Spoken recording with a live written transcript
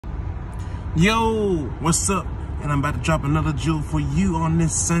Yo, what's up? And I'm about to drop another jewel for you on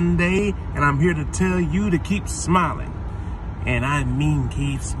this Sunday, and I'm here to tell you to keep smiling. And I mean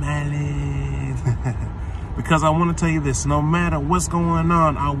keep smiling. Because I want to tell you this, no matter what's going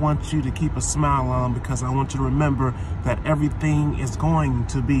on, I want you to keep a smile on, because I want you to remember that everything is going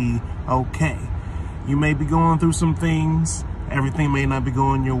to be okay. You may be going through some things, everything may not be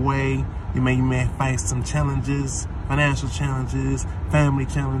going your way. You may face some challenges, financial challenges, family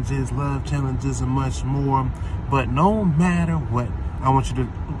challenges, love challenges, and much more. But no matter what, I want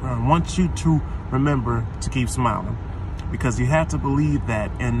you to remember to keep smiling, because you have to believe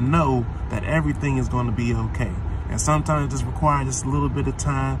that and know that everything is going to be okay. And sometimes it just requires just a little bit of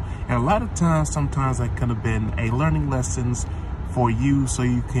time, and a lot of times, sometimes that could have been a learning lessons for you, so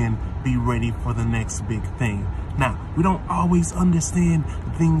you can be ready for the next big thing. Now, we don't always understand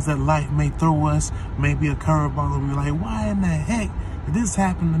the things that life may throw us, maybe a curveball, and we're like, why in the heck did this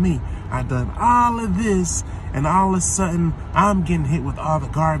happen to me? I've done all of this, and all of a sudden, I'm getting hit with all the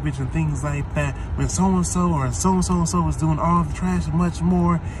garbage and things like that, when so-and-so or so-and-so is doing all the trash and much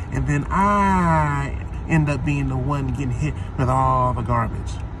more, and then I end up being the one getting hit with all the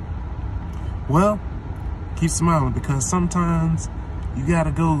garbage. Well, keep smiling, because sometimes you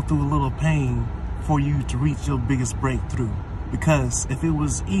gotta go through a little pain for you to reach your biggest breakthrough. Because if it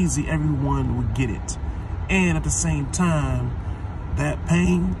was easy, everyone would get it. And at the same time, that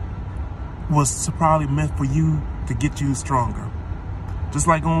pain was probably meant for you to get you stronger. Just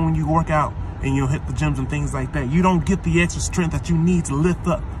like when you work out and you'll hit the gyms and things like that, you don't get the extra strength that you need to lift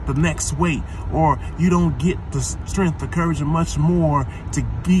up the next weight, or you don't get the strength, the courage, and much more to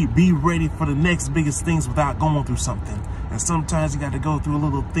be ready for the next biggest things without going through something. And sometimes you got to go through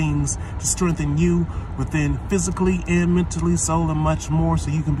little things to strengthen you within physically and mentally, soul, and much more,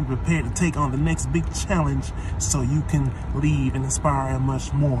 so you can be prepared to take on the next big challenge, so you can lead and inspire and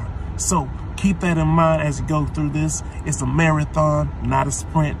much more. So keep that in mind as you go through this. It's a marathon, not a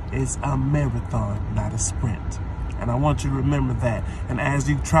sprint. It's a marathon, not a sprint. And I want you to remember that. And as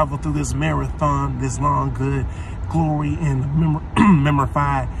you travel through this marathon, this long, good, glory, and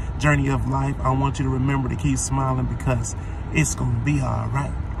memorified journey of life, I want you to remember to keep smiling, because it's going to be all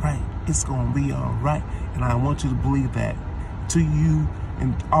right, right? It's going to be all right. And I want you to believe that to you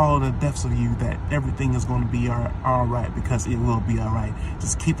and all the depths of you, that everything is going to be all right, because it will be all right.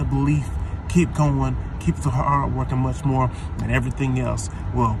 Just keep the belief, keep going, keep the hard work, and much more, and everything else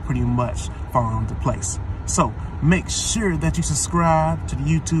will pretty much fall into place. So make sure that you subscribe to the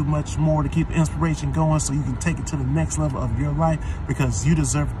YouTube much more to keep inspiration going, so you can take it to the next level of your life, because you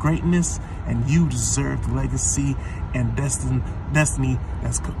deserve greatness, and you deserve the legacy and destiny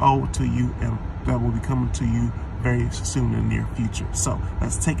that's owed to you, and that will be coming to you very soon in the near future. So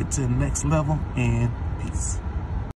let's take it to the next level, and peace.